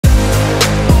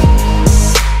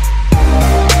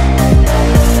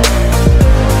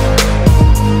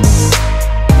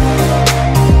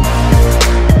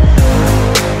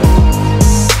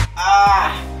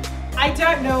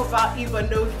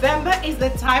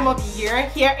time of year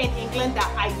here in England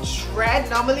that I dread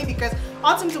normally because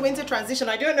autumn to winter transition,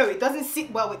 I don't know, it doesn't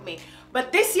sit well with me.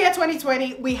 But this year,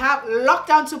 2020, we have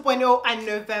Lockdown 2.0 and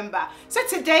November. So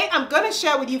today, I'm going to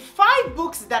share with you 5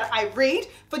 books that I read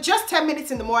for just 10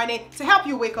 minutes in the morning to help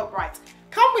you wake up right.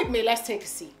 Come with me, let's take a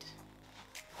seat.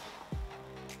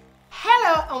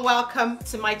 Hello and welcome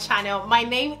to my channel. My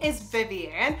name is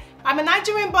Vivian. I'm a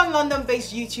Nigerian-born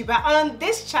London-based YouTuber, and on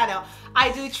this channel,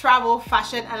 I do travel,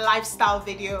 fashion, and lifestyle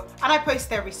video, and I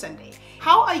post every Sunday.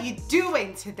 How are you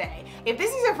doing today? If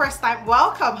this is your first time,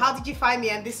 welcome. How did you find me?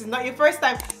 And this is not your first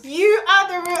time, you are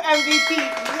the real MVP.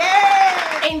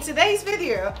 Yay! In today's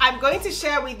video, I'm going to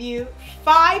share with you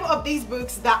 5 of these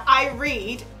books that I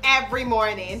read every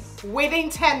morning within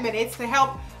 10 minutes to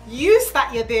help you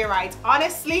start your day right.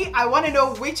 Honestly, I want to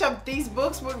know which of these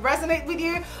books would resonate with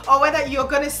you or whether you're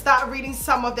going to start reading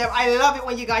some of them. I love it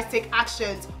when you guys take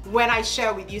actions when I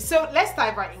share with you. So let's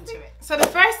dive right into it. So the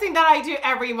first thing that I do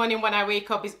every morning when I wake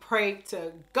up is pray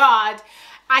to God.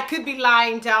 I could be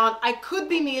lying down, I could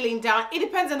be kneeling down. It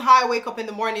depends on how I wake up in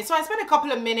the morning. So I spend a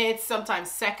couple of minutes, sometimes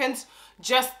seconds,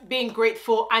 just being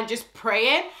grateful and just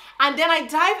praying. And then I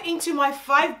dive into my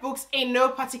 5 books in no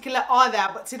particular order.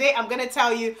 But today I'm going to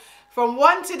tell you from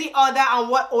one to the other and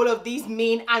what all of these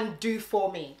mean and do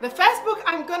for me. The first book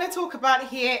I'm going to talk about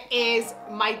here is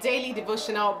My Daily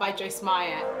Devotional by Joyce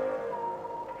Meyer.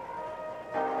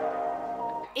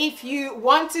 If you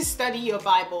want to study your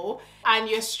Bible and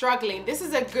you're struggling, this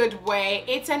is a good way.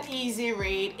 It's an easy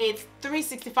read. It's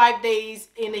 365 days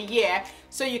in a year,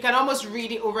 so you can almost read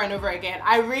it over and over again.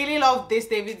 I really love this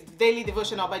daily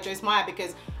devotional by Joyce Meyer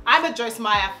because I'm a Joyce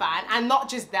Meyer fan, and not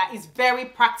just that, it's very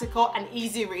practical and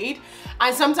easy read.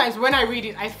 And sometimes when I read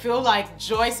it, I feel like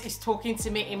Joyce is talking to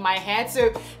me in my head.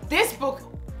 So this book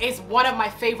is one of my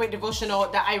favorite devotional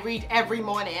that I read every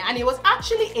morning, and it was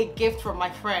actually a gift from my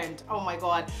friend. Oh my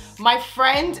God, my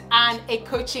friend and a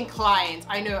coaching client.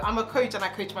 I know I'm a coach and I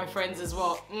coach my friends as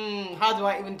well. How do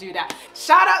I even do that?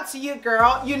 Shout out to you,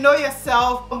 girl. You know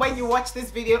yourself. When you watch this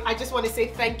video, I just want to say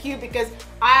thank you because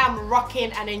I am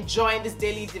rocking and enjoying this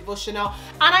daily devotional.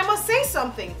 And I must say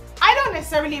something. I don't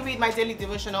necessarily read my daily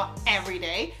devotional every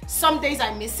day. Some days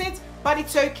I miss it, but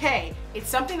it's okay. It's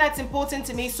something that's important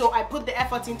to me, so I put the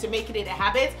effort into making it a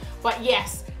habit. But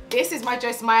yes, this is my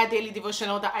Joyce Meyer daily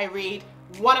devotional that I read,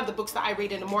 one of the books that I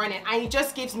read in the morning, and it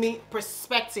just gives me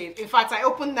perspective. In fact, I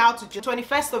open now to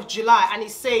 21st of July and it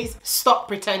says, stop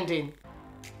pretending.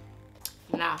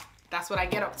 Nah. That's what I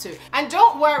get up to. And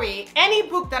don't worry, any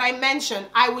book that I mention,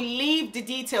 I will leave the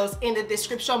details in the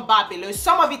description bar below.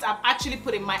 Some of it I've actually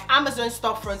put in my Amazon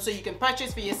storefront so you can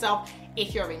purchase for yourself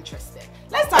if you're interested.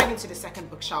 Let's dive into the second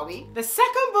book, shall we? The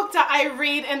second book that I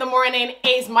read in the morning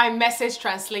is my Message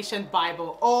Translation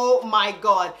Bible. Oh my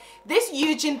God. This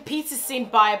Eugene Peterson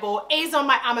Bible is on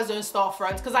my Amazon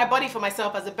storefront because I bought it for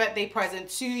myself as a birthday present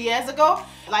 2 years ago.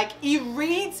 Like, it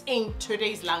reads in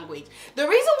today's language. The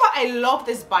reason why I love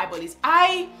this Bible is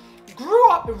I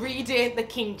grew up reading the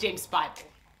King James Bible.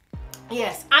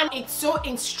 Yes, and it's so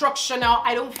instructional.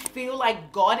 I don't feel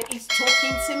like God is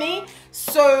talking to me.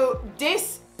 So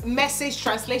this Message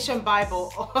Translation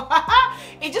Bible,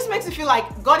 it just makes me feel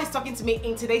like God is talking to me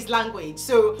in today's language.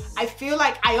 So I feel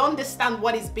like I understand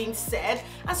what is being said.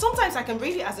 And sometimes I can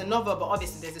read it as a novel, but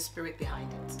obviously there's a spirit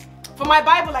behind it. For my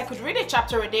Bible, I could read a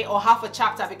chapter a day or half a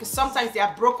chapter because sometimes they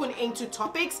are broken into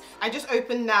topics. I just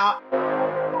open now.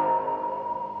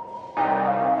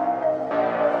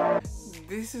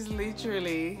 This is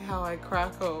literally how I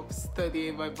crack up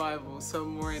studying my Bible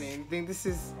some morning. I think this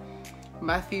is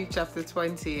Matthew chapter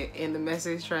 20 in the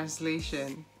Message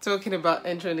Translation, talking about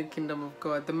entering the kingdom of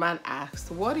God. The man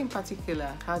asked, what in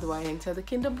particular? How do I enter the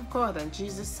kingdom of God? And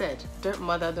Jesus said, don't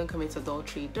murder, don't commit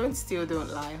adultery, don't steal,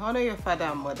 don't lie, honor your father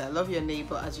and mother, love your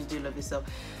neighbor as you do love yourself.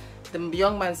 The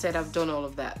young man said, I've done all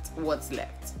of that. What's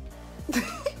left?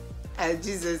 And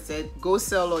Jesus said, go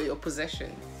sell all your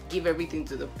possessions, give everything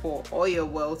to the poor, all your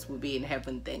wealth will be in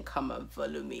heaven, then come and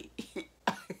follow me.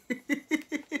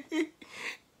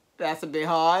 That's a bit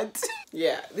hard.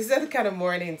 Yeah, these are the kind of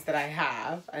mornings that I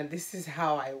have, and this is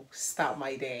how I start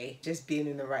my day, just being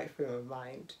in the right frame of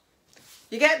mind.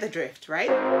 You get the drift,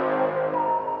 right?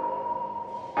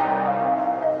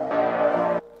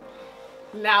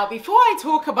 Now, before I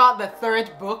talk about the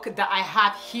third book that I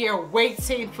have here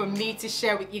waiting for me to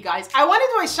share with you guys, I want to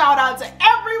do a shout out to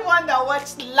everyone that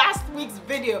watched last week's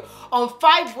video on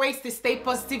 5 ways to stay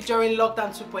positive during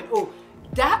Lockdown 2.0.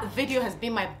 That video has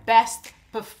been my best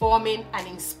performing and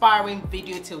inspiring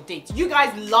video till date. You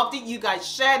guys loved it, you guys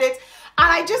shared it, and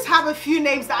I just have a few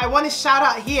names that I want to shout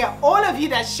out here. All of you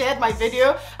that shared my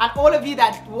video and all of you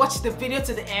that watched the video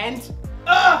to the end,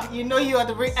 You know you are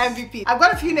the real MVP. I've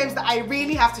got a few names that I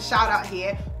really have to shout out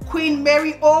here. Queen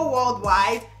Mary O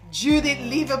Worldwide, Judith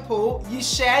Liverpool, you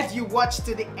shared, you watched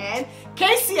to the end.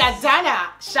 Casey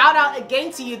Adana, shout out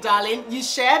again to you, darling. You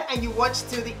shared and you watched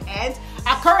to the end.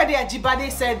 Akorede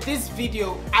Ajibade said, this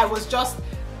video, I was just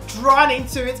drawn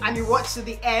into it and you watched to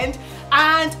the end.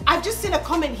 And I've just seen a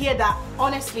comment here that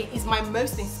honestly is my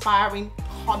most inspiring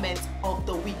comment of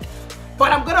the week.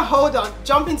 But I'm gonna hold on,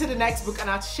 jump into the next book, and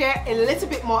I'll share a little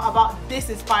bit more about this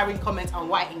inspiring comment and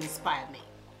why it inspired me.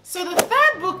 So the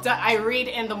third book that I read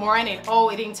in the morning, or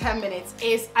within 10 minutes,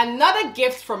 is another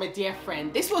gift from a dear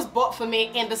friend. This was bought for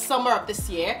me in the summer of this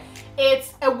year.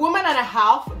 It's A Woman and a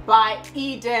Half by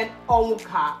Eden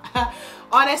Owuka.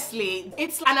 Honestly,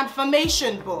 it's an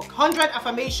affirmation book. 100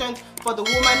 affirmations for the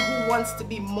woman who wants to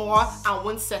be more and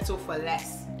won't settle for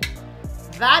less.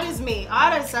 That is me. I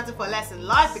don't settle for less in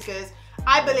life because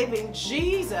I believe in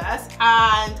Jesus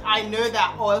and I know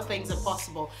that all things are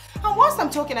possible. And whilst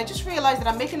I'm talking, I just realized that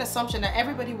I'm making an assumption that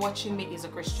everybody watching me is a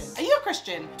Christian. Are you a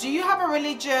Christian? Do you have a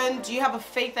religion? Do you have a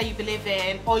faith that you believe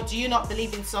in? Or do you not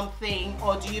believe in something?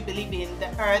 Or do you believe in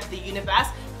the earth, the universe?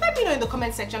 Let me know in the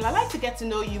comment section. I'd like to get to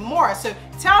know you more. So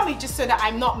tell me, just so that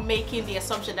I'm not making the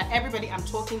assumption that everybody I'm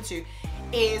talking to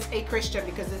is a Christian,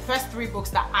 because the first 3 books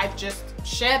that I've just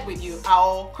shared with you are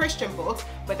all Christian books,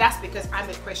 but that's because I'm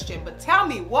a Christian. But tell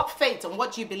me what faith and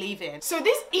what you believe in. So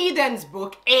this Eden's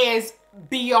book is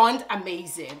beyond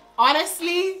amazing.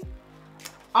 Honestly,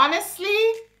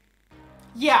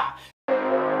 yeah.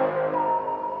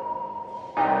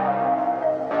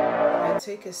 I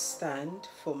take a stand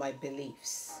for my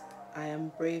beliefs. I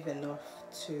am brave enough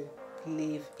to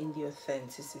live in the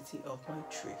authenticity of my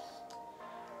truth.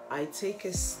 I take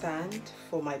a stand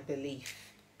for my belief.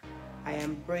 I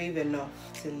am brave enough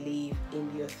to live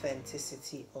in the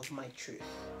authenticity of my truth.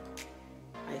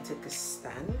 I take a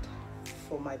stand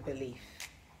for my belief.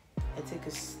 I take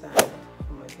a stand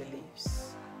for my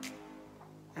beliefs.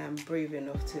 I am brave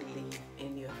enough to live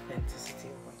in the authenticity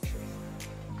of my truth.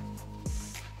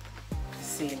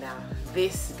 See now,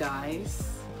 this, guys,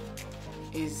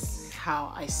 is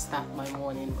how I start my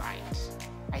morning right.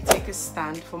 I take a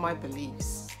stand for my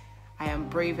beliefs. I am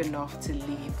brave enough to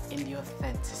live in the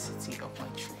authenticity of my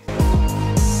truth.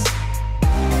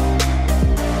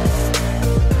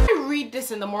 I read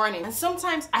this in the morning, and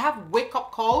sometimes I have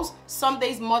wake-up calls, some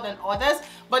days more than others,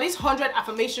 but this 100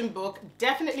 affirmation book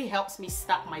definitely helps me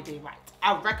start my day right.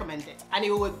 I recommend it, and it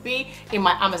will be in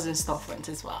my Amazon storefront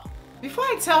as well. Before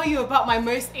I tell you about my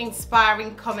most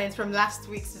inspiring comments from last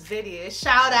week's video,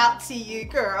 shout out to you,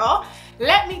 girl,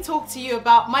 let me talk to you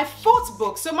about my 4th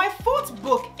book. So my 4th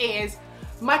book is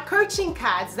my coaching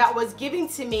cards that was given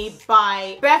to me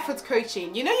by Barefoot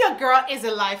Coaching. You know your girl is a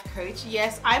life coach.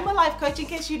 Yes, I'm a life coach. In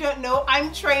case you don't know,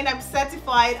 I'm trained, I'm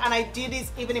certified, and I do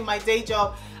this even in my day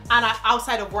job and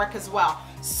outside of work as well.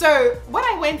 So when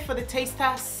I went for the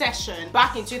taster session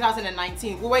back in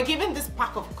 2019, we were given this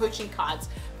pack of coaching cards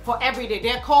for every day.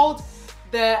 They're called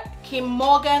the Kim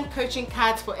Morgan coaching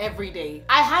cards for every day.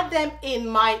 I had them in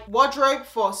my wardrobe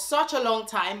for such a long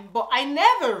time, but I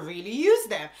never really used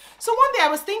them. So one day I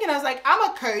was thinking, I was like, I'm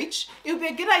a coach. It would be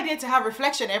a good idea to have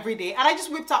reflection every day. And I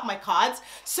just whipped out my cards.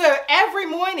 So every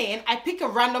morning I pick a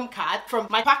random card from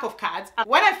my pack of cards. And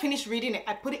when I finish reading it,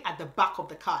 I put it at the back of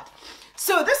the card.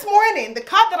 So this morning, the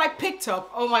card that I picked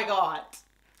up, oh my God.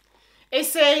 It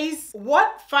says,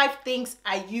 what 5 things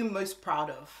are you most proud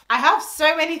of? I have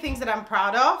so many things that I'm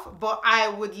proud of, but I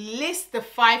would list the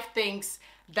 5 things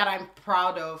that I'm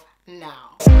proud of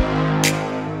now.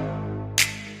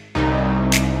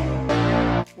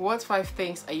 What 5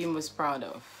 things are you most proud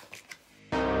of?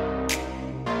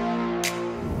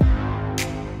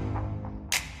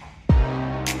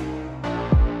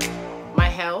 My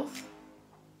health,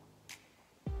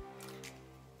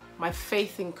 my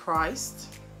faith in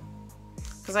Christ,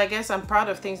 because I guess I'm proud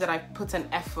of things that I put an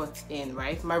effort in,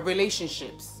 right? My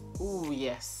relationships. Ooh,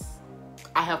 yes.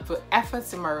 I have put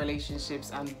efforts in my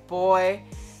relationships, and boy,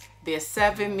 they're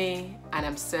serving me and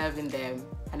I'm serving them,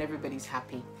 and everybody's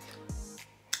happy.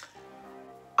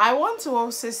 I want to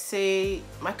also say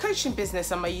my coaching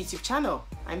business and my YouTube channel.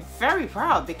 I'm very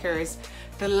proud because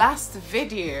the last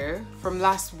video from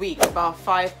last week about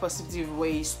 5 positive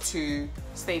ways to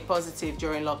stay positive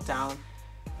during lockdown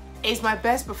is my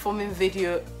best performing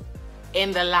video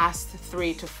in the last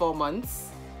 3 to 4 months.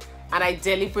 And I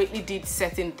deliberately did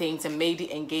certain things and made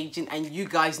it engaging, and you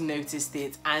guys noticed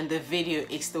it, and the video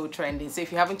is still trending. So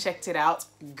if you haven't checked it out,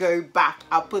 go back.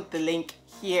 I'll put the link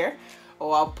here,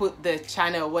 or I'll put the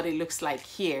channel, what it looks like,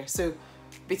 here. So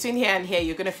between here and here,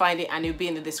 you're going to find it and it'll be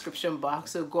in the description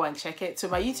box, so go and check it. So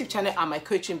my YouTube channel and my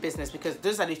coaching business, because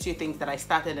those are the two things that I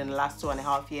started in the last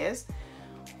 2.5 years.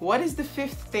 What is the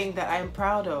fifth thing that I'm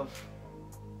proud of?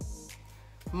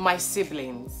 My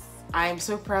siblings. I am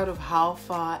so proud of how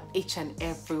far each and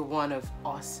every one of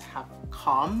us have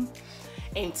come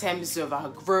in terms of our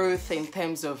growth, in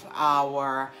terms of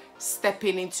our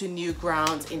stepping into new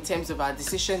grounds, in terms of our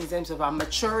decisions, in terms of our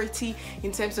maturity,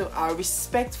 in terms of our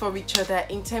respect for each other,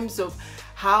 in terms of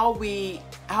how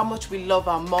much we love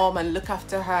our mom and look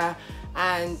after her,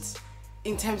 and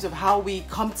in terms of how we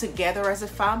come together as a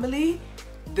family.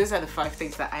 Those are the 5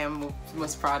 things that I am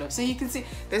most proud of. So you can see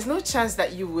there's no chance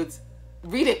that you would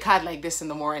read a card like this in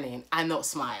the morning and not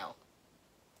smile.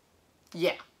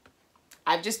 Yeah.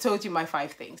 I've just told you my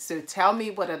 5 things. So tell me,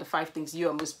 what are the 5 things you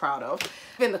are most proud of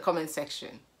in the comment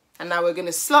section. And now we're going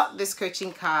to slot this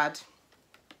coaching card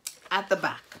at the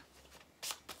back.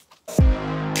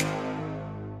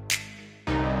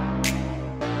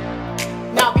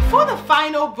 Now, before the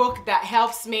final book that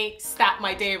helps me start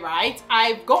my day right,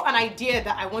 I've got an idea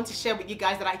that I want to share with you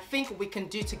guys that I think we can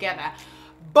do together.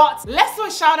 But let's do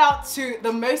a shout out to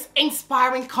the most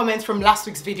inspiring comment from last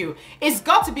week's video. It's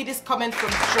got to be this comment from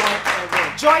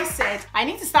Joy. Joy said, I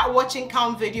need to start watching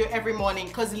Calm video every morning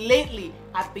because lately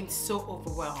I've been so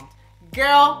overwhelmed.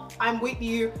 Girl, I'm with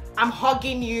you. I'm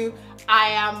hugging you. I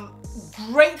am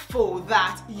grateful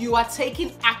that you are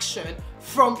taking action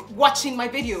from watching my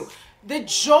video. The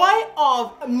joy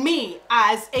of me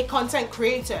as a content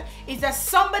creator is that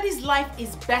somebody's life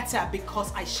is better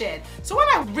because I shared. So when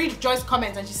I read Joy's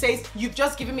comments and she says, you've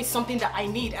just given me something that I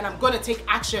need and I'm gonna take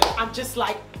action, I'm just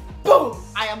like, boom,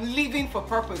 I am living for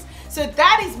purpose. So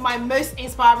that is my most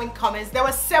inspiring comments. There were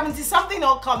 70-something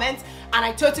odd comments and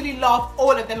I totally love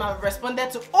all of them. I've responded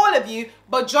to all of you,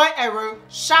 but Joy Ero,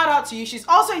 shout out to you. She's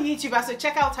also a YouTuber, so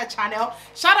check out her channel.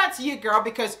 Shout out to you, girl,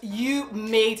 because you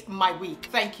made my week.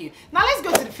 Thank you. Now let's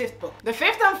go to the 5th book. The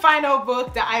 5th and final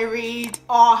book that I read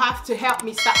or have to help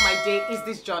me start my day is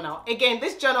this journal. Again,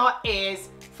 this journal is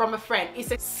from a friend.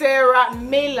 It's a Sarah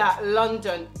Miller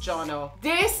London journal.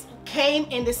 This came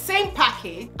in the same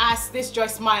package as this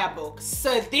Joyce Meyer book.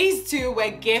 So these two were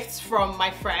gifts from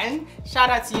my friend. Shout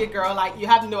out to you, girl. Like, you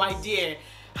have no idea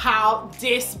how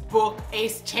this book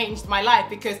has changed my life,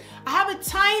 because I have a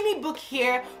tiny book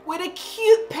here with a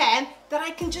cute pen that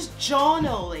I can just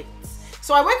journal it.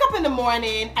 So I wake up in the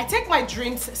morning, I take my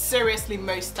dreams seriously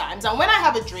most times, and when I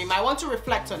have a dream, I want to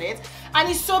reflect on it, and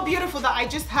it's so beautiful that I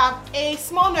just have a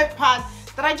small notepad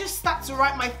that I just start to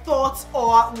write my thoughts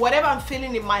or whatever I'm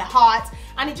feeling in my heart,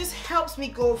 and it just helps me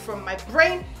go from my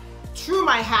brain through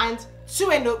my hand to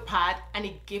a notepad, and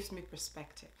it gives me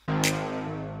perspective.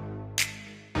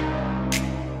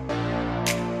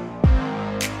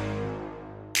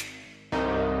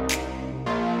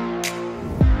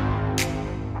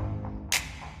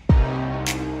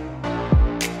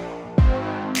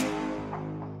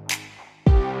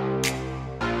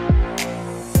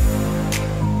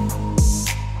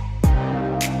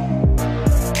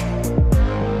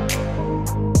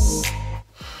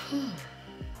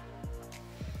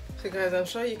 So guys, I'm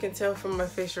sure you can tell from my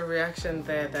facial reaction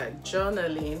there that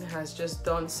journaling has just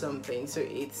done something. So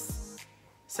it's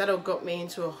sort of got me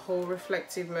into a whole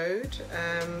reflective mode.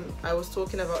 I was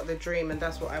talking about the dream and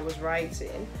that's what I was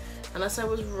writing. And as I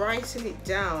was writing it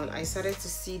down, I started to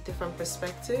see different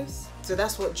perspectives. So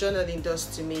that's what journaling does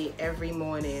to me every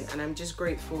morning. And I'm just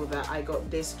grateful that I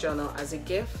got this journal as a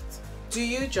gift. Do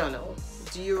you journal?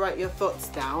 Do you write your thoughts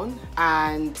down?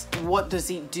 And what does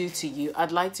it do to you?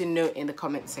 I'd like to know in the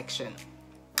comment section.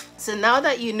 So now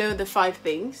that you know the 5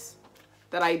 things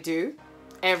that I do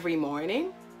every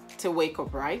morning to wake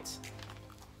up right,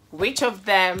 which of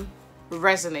them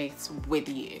resonates with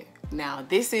you? Now,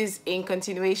 this is in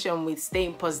continuation with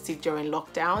staying positive during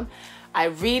lockdown. I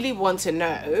really want to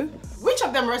know which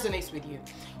of them resonates with you.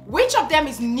 Which of them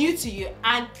is new to you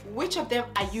and which of them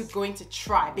are you going to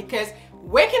try? Because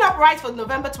waking up right for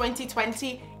November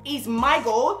 2020 is my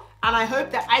goal, and I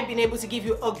hope that I've been able to give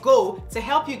you a goal to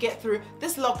help you get through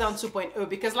this lockdown 2.0,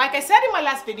 because like I said in my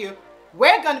last video,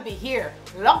 we're gonna be here.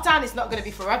 Lockdown is not gonna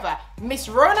be forever. Miss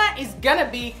Rona is gonna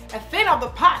be a thing of the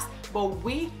past, but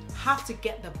we have to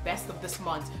get the best of this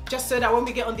month just so that when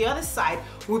we get on the other side,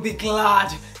 we'll be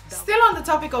glad. Still on the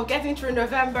topic of getting through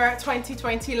November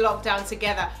 2020 lockdown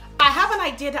together, I have an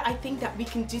idea that I think that we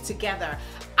can do together.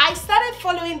 I started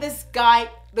following this guy,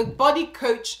 the body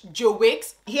coach Joe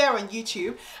Wicks, here on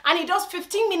YouTube, and he does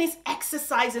 15 minutes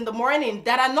exercise in the morning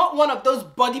that are not one of those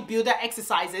bodybuilder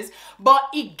exercises, but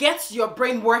it gets your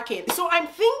brain working. So I'm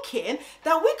thinking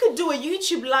that we could do a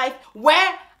YouTube live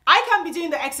where I can be doing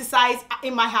the exercise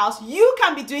in my house. You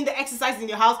can be doing the exercise in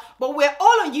your house, but we're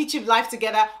all on YouTube live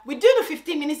together. We do the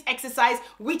 15 minutes exercise.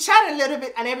 We chat a little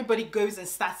bit and everybody goes and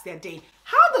starts their day.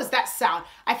 How does that sound?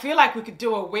 I feel like we could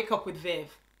do a wake up with Viv.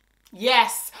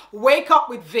 Yes, wake up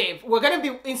with Viv. We're going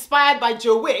to be inspired by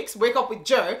Joe Wicks, wake up with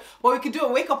Joe, but we could do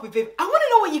a wake up with Viv. I want to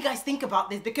know what you guys think about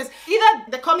this, because either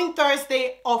the coming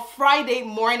Thursday or Friday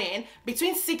morning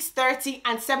between 6:30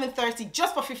 and 7:30,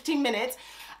 just for 15 minutes,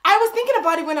 I was thinking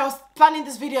about it when I was planning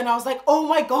this video and I was like, oh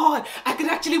my God, I could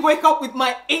actually wake up with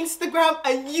my Instagram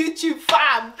and YouTube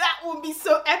fam. That would be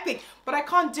so epic, but I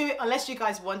can't do it unless you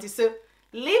guys want it. So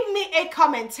leave me a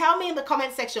comment. Tell me in the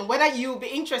comment section whether you'll be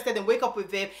interested in Wake Up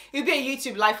with Viv. It'll be a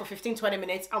YouTube live for 15-20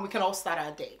 minutes and we can all start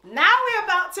our day. Now we're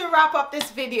about to wrap up this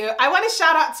video. I want to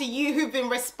shout out to you who've been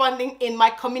responding in my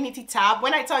community tab.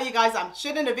 When I tell you guys I'm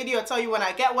shooting a video, I tell you when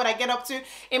I get what I get up to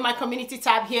in my community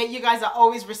tab here. You guys are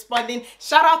always responding.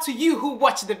 Shout out to you who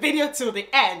watched the video till the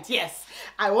end. Yes,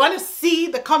 I want to see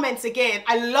the comments again.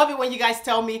 I love it when you guys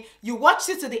tell me you watched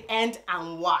it to the end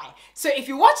and why. So if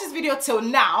you watch this video till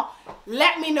now,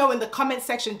 let me know in the comment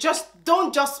section.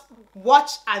 Don't just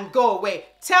watch and go away.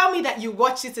 Tell me that you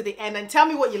watched it to the end and tell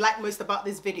me what you like most about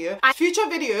this video. And future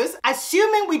videos,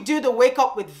 assuming we do the Wake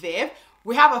Up with Viv,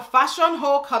 we have a fashion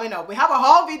haul coming up. We have a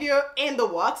haul video in the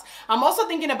works. I'm also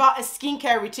thinking about a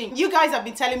skincare routine. You guys have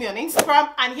been telling me on Instagram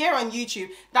and here on YouTube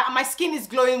that my skin is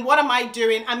glowing. What am I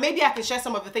doing? And maybe I can share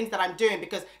some of the things that I'm doing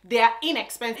because they are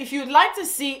inexpensive. If you'd like to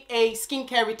see a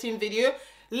skincare routine video,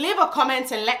 leave a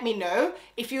comment and let me know.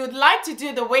 If you would like to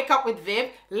do the Wake Up with Viv,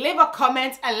 leave a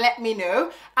comment and let me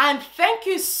know. And thank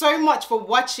you so much for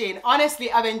watching.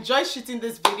 Honestly, I've enjoyed shooting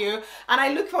this video and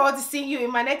I look forward to seeing you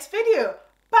in my next video.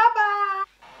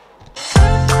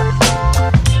 Bye-bye.